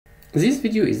This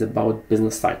video is about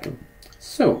business cycle.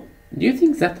 So, do you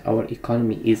think that our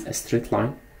economy is a straight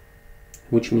line,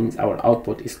 which means our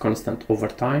output is constant over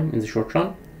time in the short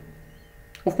run?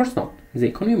 Of course not. The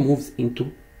economy moves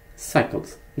into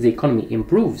cycles. The economy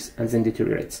improves and then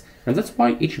deteriorates. And that's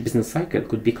why each business cycle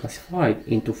could be classified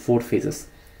into 4 phases.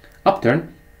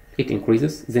 Upturn, it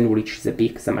increases, then we reach the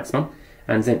peak, the maximum,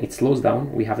 and then it slows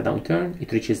down, we have a downturn,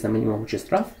 it reaches the minimum, which is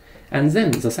trough, and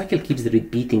then the cycle keeps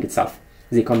repeating itself.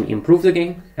 The economy improves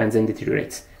again and then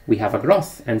deteriorates. We have a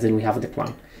growth and then we have a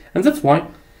decline. And that's why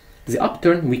the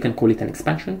upturn, we can call it an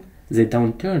expansion. The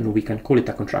downturn, we can call it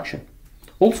a contraction.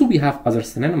 Also, we have other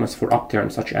synonyms for upturn,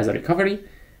 such as a recovery.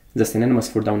 The synonymous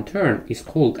for downturn is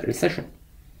called a recession.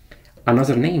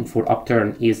 Another name for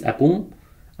upturn is a boom.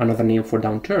 Another name for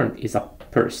downturn is a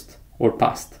burst or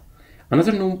bust.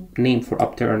 Another name for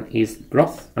upturn is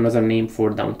growth. Another name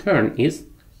for downturn is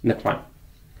decline.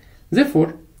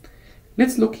 Therefore,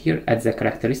 let's look here at the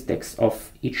characteristics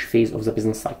of each phase of the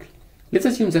business cycle. Let's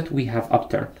assume that we have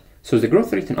upturn. So the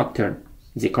growth rate in upturn,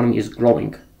 the economy is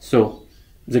growing. So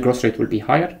the growth rate will be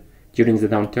higher. During the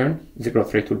downturn, the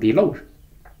growth rate will be lower.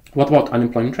 What about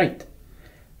unemployment rate?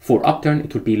 For upturn,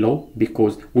 it will be low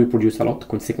because we produce a lot.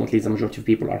 Consequently, the majority of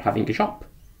people are having a job.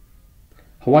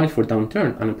 While for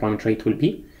downturn, unemployment rate will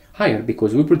be higher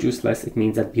because we produce less. It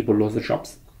means that people lose their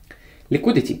jobs.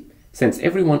 Liquidity. Since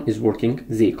everyone is working,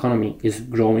 the economy is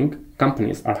growing,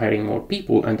 companies are hiring more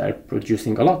people and are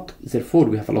producing a lot. Therefore,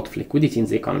 we have a lot of liquidity in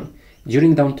the economy.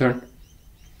 During downturn,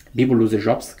 people lose their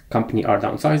jobs, companies are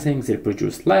downsizing, they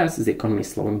produce less, the economy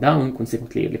is slowing down,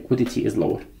 consequently liquidity is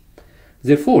lower.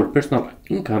 Therefore, personal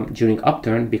income during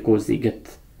upturn, because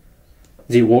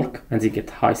they work and they get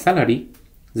high salary,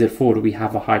 therefore we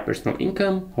have a high personal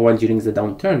income, while during the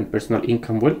downturn, personal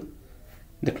income will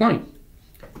decline.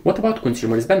 What about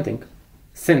consumer spending?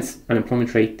 Since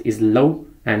unemployment rate is low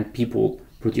and people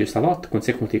produce a lot,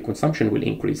 consequently consumption will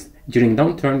increase. During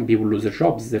downturn, people lose their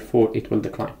jobs, therefore it will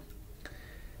decline.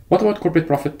 What about corporate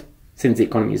profit? Since the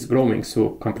economy is growing,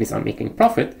 so companies are making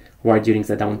profit, while during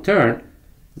the downturn,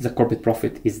 the corporate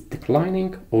profit is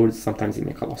declining or sometimes they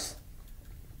make a loss.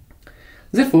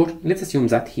 Therefore, let's assume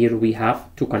that here we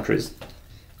have 2 countries,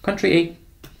 country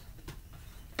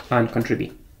A and country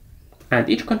B. And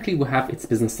each country will have its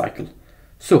business cycle.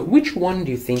 So which one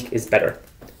do you think is better?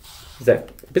 The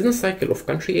business cycle of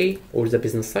country A or the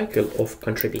business cycle of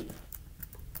country B?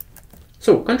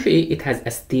 So country A, it has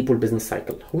a stable business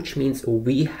cycle, which means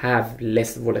we have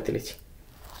less volatility.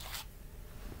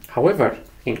 However,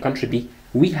 in country B,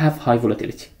 we have high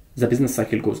volatility. The business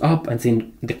cycle goes up and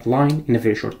then decline in a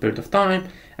very short period of time,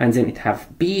 and then it have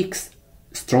peaks,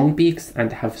 strong peaks,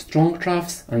 and have strong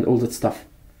troughs and all that stuff.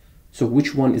 So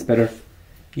which one is better?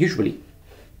 Usually,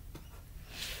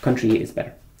 country A is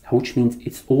better, which means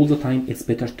it's all the time it's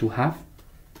better to have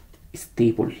a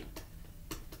stable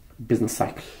business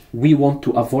cycle. We want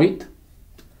to avoid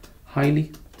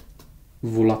highly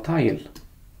volatile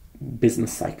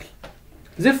business cycle.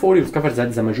 Therefore, you discover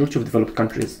that the majority of developed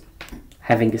countries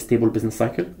having a stable business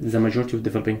cycle, the majority of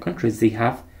developing countries, they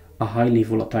have a highly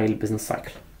volatile business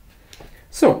cycle.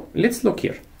 So let's look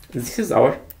here. This is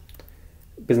our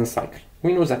business cycle.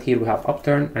 We know that here we have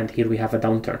upturn and here we have a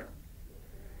downturn.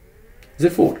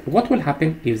 Therefore, what will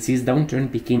happen if this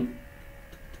downturn became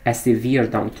a severe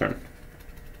downturn,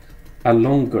 a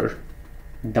longer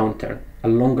downturn, a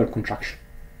longer contraction?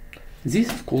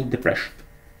 This is called depression.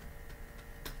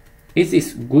 Is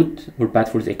this good or bad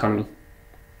for the economy?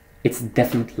 It's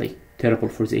definitely terrible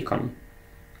for the economy.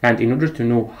 And in order to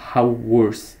know how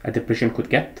worse a depression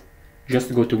could get,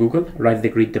 just go to Google, write the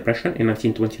Great Depression in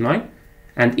 1929,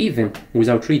 and even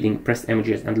without reading, press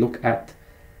images and look at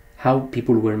how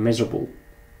people were miserable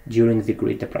during the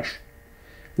Great Depression.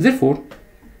 Therefore,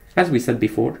 as we said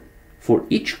before, for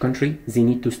each country, they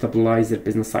need to stabilize their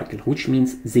business cycle, which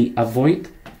means they avoid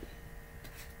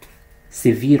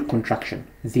severe contraction,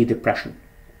 the depression.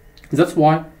 That's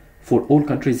why for all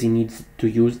countries, they need to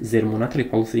use their monetary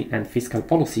policy and fiscal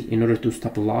policy in order to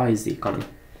stabilize the economy.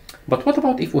 But what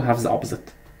about if we have the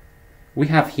opposite? We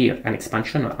have here an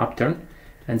expansion, an upturn,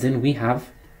 and then we have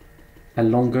a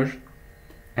longer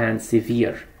and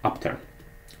severe upturn.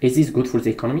 Is this good for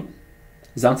the economy?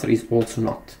 The answer is also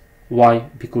not. Why?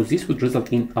 Because this would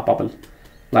result in a bubble,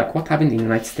 like what happened in the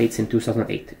United States in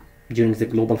 2008 during the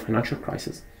global financial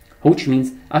crisis, which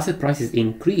means asset prices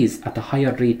increase at a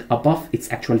higher rate above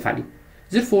its actual value.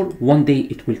 Therefore, one day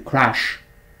it will crash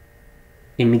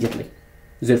immediately.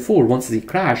 Therefore, once they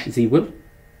crash, they will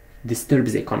disturb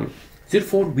the economy.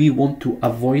 Therefore, we want to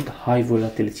avoid high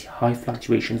volatility, high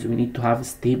fluctuations. We need to have a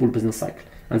stable business cycle.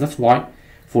 And that's why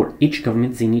for each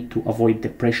government, they need to avoid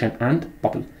depression and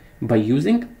bubble. by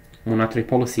using monetary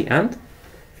policy and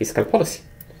fiscal policy.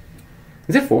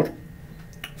 Therefore,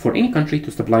 for any country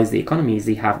to stabilize the economy,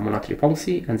 they have monetary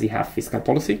policy and they have fiscal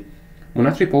policy.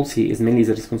 Monetary policy is mainly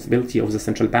the responsibility of the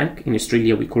central bank. In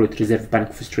Australia, we call it Reserve Bank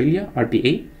of Australia,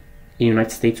 RBA. In the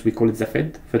United States, we call it the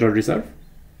Fed, Federal Reserve.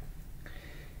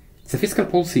 The fiscal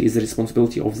policy is the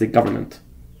responsibility of the government.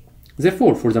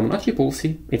 Therefore, for the monetary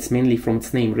policy, it's mainly from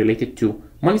its name related to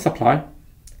money supply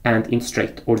and interest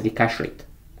rate or the cash rate.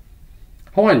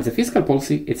 While the fiscal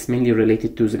policy, it's mainly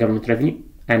related to the government revenue,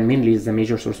 and mainly the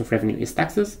major source of revenue is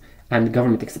taxes and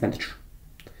government expenditure.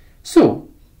 So,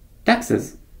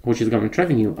 taxes, which is government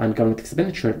revenue, and government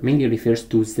expenditure mainly refers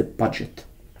to the budget.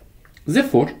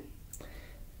 Therefore,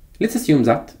 let's assume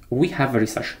that we have a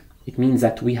recession. It means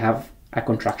that we have a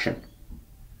contraction.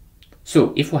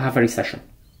 So, if we have a recession,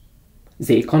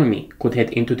 the economy could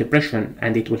head into depression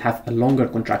and it will have a longer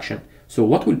contraction. So,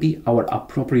 what will be our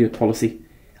appropriate policy?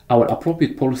 Our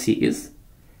appropriate policy is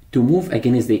to move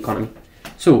against the economy.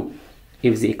 So,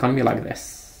 if the economy like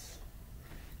this,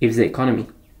 if the economy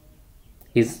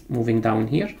is moving down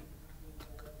here,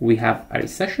 we have a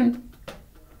recession.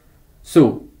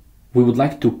 So, we would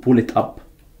like to pull it up.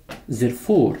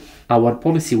 Therefore, our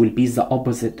policy will be the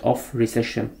opposite of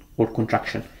recession or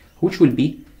contraction, which will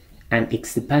be an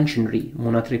expansionary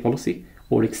monetary policy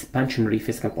or expansionary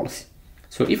fiscal policy.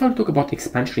 So, if I talk about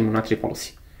expansionary monetary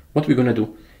policy, what we're going to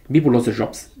do? People lose their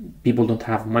jobs, people don't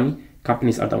have money,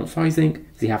 companies are downsizing,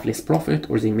 they have less profit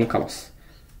or they make a loss.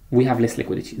 We have less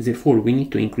liquidity. Therefore, we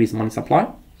need to increase money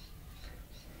supply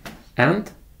and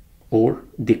or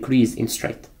decrease interest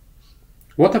rate.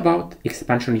 What about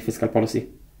expansionary fiscal policy?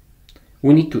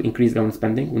 We need to increase government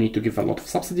spending, we need to give a lot of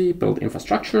subsidy, build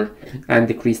infrastructure, and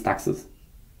decrease taxes.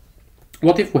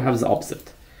 What if we have the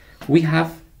opposite? We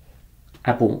have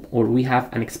a boom or we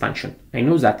have an expansion. I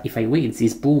know that if I wait,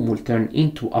 this boom will turn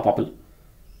into a bubble.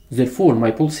 Therefore, my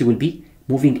policy will be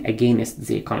moving against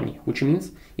the economy, which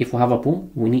means if we have a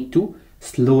boom, we need to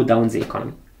slow down the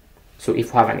economy. So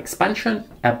if we have an expansion,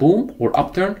 a boom or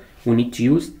upturn, we need to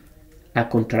use a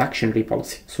contractionary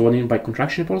policy. So what I mean by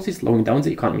contractionary policy? Slowing down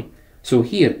the economy. So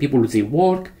here, people, they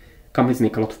work, companies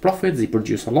make a lot of profit, they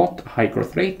produce a lot, high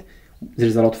growth rate,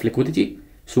 there's a lot of liquidity.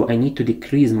 So I need to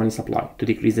decrease money supply to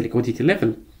decrease the liquidity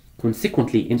level.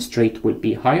 Consequently, interest rate will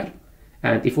be higher.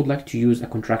 And if we'd like to use a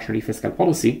contractionary fiscal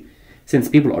policy, since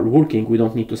people are working, we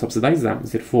don't need to subsidize them.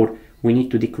 Therefore, we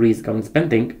need to decrease government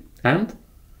spending and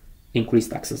increase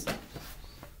taxes.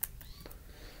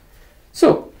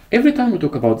 So every time we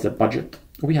talk about the budget,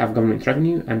 we have government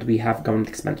revenue and we have government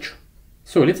expenditure.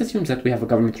 So let's assume that we have a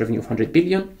government revenue of 100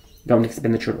 billion, government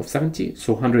expenditure of 70.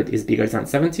 So 100 is bigger than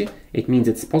 70. It means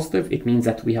it's positive. It means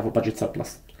that we have a budget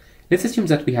surplus. Let's assume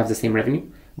that we have the same revenue,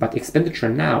 but expenditure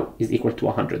now is equal to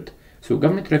 100. So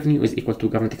government revenue is equal to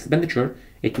government expenditure.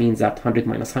 It means that 100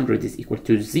 minus 100 is equal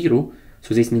to 0.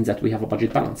 So this means that we have a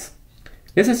budget balance.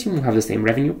 Let's assume we have the same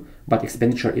revenue, but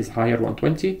expenditure is higher,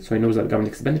 120. So I know that government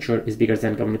expenditure is bigger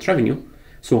than government revenue.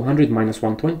 So 100 minus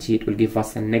 120, it will give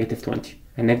us a negative 20,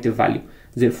 a negative value.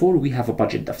 Therefore, we have a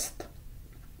budget deficit.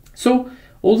 So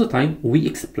all the time, we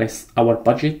express our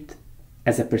budget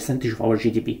as a percentage of our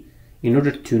GDP in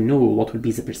order to know what will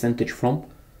be the percentage from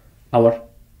our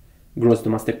gross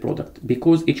domestic product,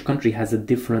 because each country has a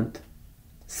different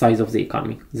size of the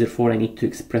economy. Therefore, I need to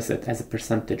express it as a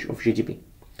percentage of GDP.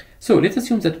 So let's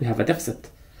assume that we have a deficit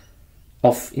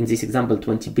of, in this example,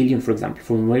 20 billion, for example.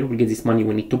 From where we get this money,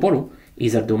 we need to borrow,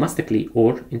 either domestically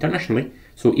or internationally.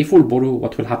 So if we borrow,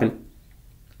 what will happen?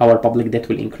 Our public debt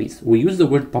will increase. We use the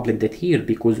word public debt here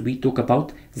because we talk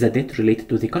about the debt related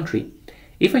to the country.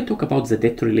 If I talk about the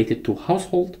debt related to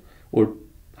household,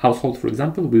 for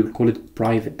example, we will call it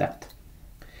private debt.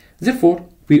 Therefore,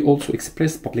 we also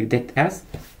express public debt as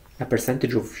a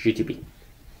percentage of GDP.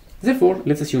 Therefore,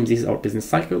 let's assume this is our business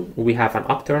cycle. We have an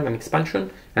upturn, an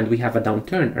expansion, and we have a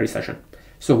downturn, a recession.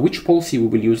 So which policy we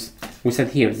will use? We said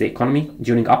here the economy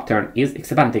during upturn is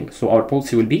expanding. So our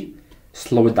policy will be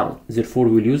slow it down. Therefore,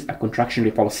 we will use a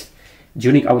contractionary policy.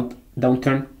 During our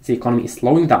downturn, the economy is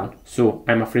slowing down. So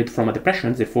I'm afraid from a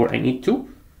depression. Therefore, I need to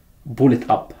pull it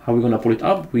up. How are we going to pull it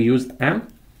up? We used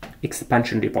an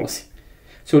expansionary policy.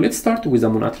 So let's start with a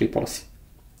monetary policy.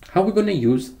 How are we going to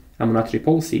use a monetary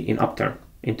policy in upturn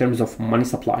in terms of money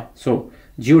supply? So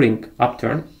during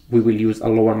upturn, we will use a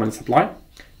lower money supply.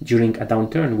 During a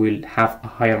downturn, we'll have a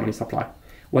higher money supply.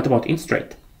 What about interest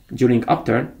rate? During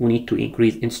upturn, we need to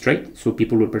increase interest rate, so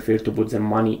people will prefer to put their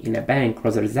money in a bank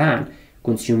rather than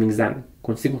consuming them.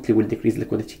 Consequently, will decrease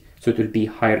liquidity. So it will be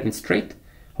higher interest rate,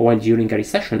 while during a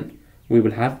recession, we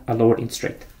will have a lower interest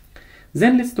rate.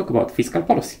 Then let's talk about fiscal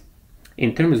policy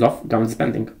in terms of government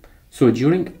spending. So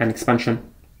during an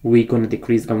expansion, we're going to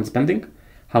decrease government spending.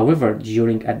 However,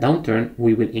 during a downturn,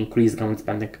 we will increase government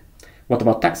spending. What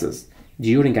about taxes?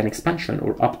 During an expansion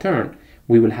or upturn,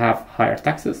 we will have higher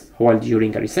taxes, while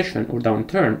during a recession or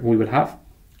downturn, we will have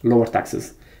lower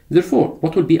taxes. Therefore,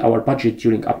 what will be our budget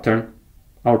during upturn?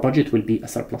 Our budget will be a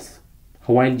surplus,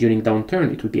 while during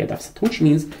downturn, it will be a deficit, which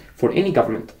means for any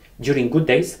government, during good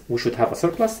days, we should have a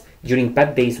surplus. During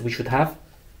bad days, we should have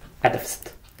a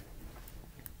deficit.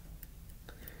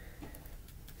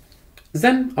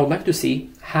 Then I would like to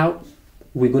see how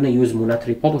we're going to use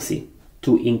monetary policy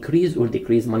to increase or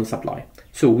decrease money supply.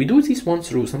 So we do this one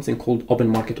through something called open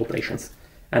market operations.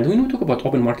 And when we talk about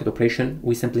open market operation,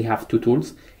 we simply have two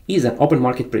tools, either open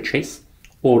market purchase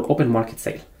or open market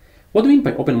sale. What do we mean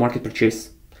by open market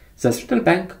purchase? The central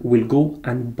bank will go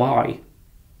and buy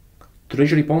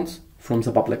treasury bonds from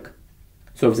the public.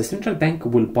 So if the central bank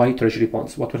will buy treasury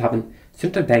bonds, what will happen?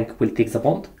 Central bank will take the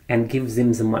bond and give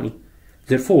them the money.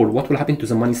 Therefore, what will happen to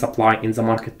the money supply in the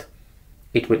market?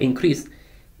 It will increase.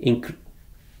 The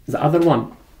other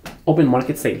one, open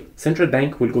market sale. Central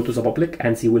bank will go to the public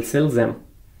and he will sell them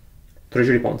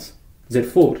treasury bonds.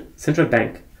 Therefore, central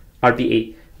bank,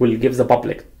 RBA, will give the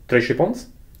public treasury bonds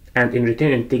and in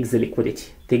return takes the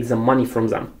liquidity, takes the money from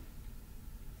them.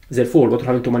 Therefore, what will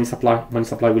happen to money supply? Money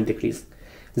supply will decrease.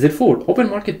 Therefore, open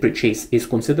market purchase is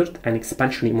considered an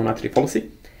expansionary monetary policy,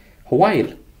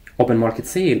 while open market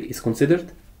sale is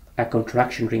considered a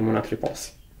contractionary monetary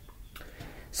policy.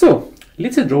 So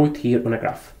let's draw it here on a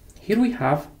graph. Here we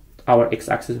have our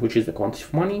x-axis, which is the quantity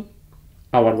of money.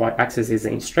 Our y-axis is the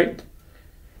interest rate.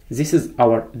 This is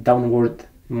our downward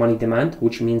money demand,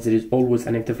 which means there is always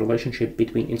a negative relationship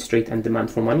between interest rate and demand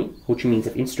for money, which means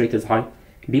if interest rate is high,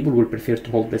 people will prefer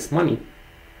to hold less money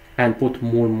and put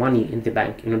more money in the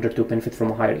bank in order to benefit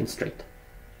from a higher interest rate,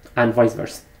 and vice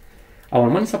versa. Our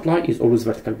money supply is always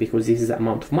vertical because this is the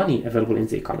amount of money available in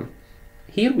the economy.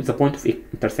 Here, with the point of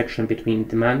intersection between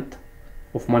demand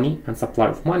of money and supply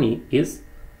of money is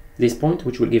this point,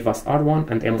 which will give us R1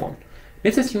 and M1.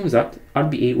 Let's assume that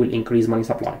RBA will increase money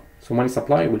supply. So money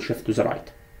supply will shift to the right.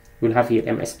 We'll have here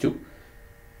MS2.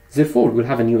 Therefore, we'll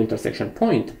have a new intersection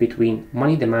point between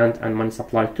money demand and money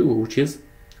supply 2, which is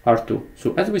R2.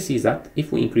 So as we see that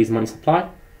if we increase money supply,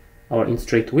 our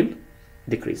interest rate will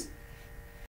decrease.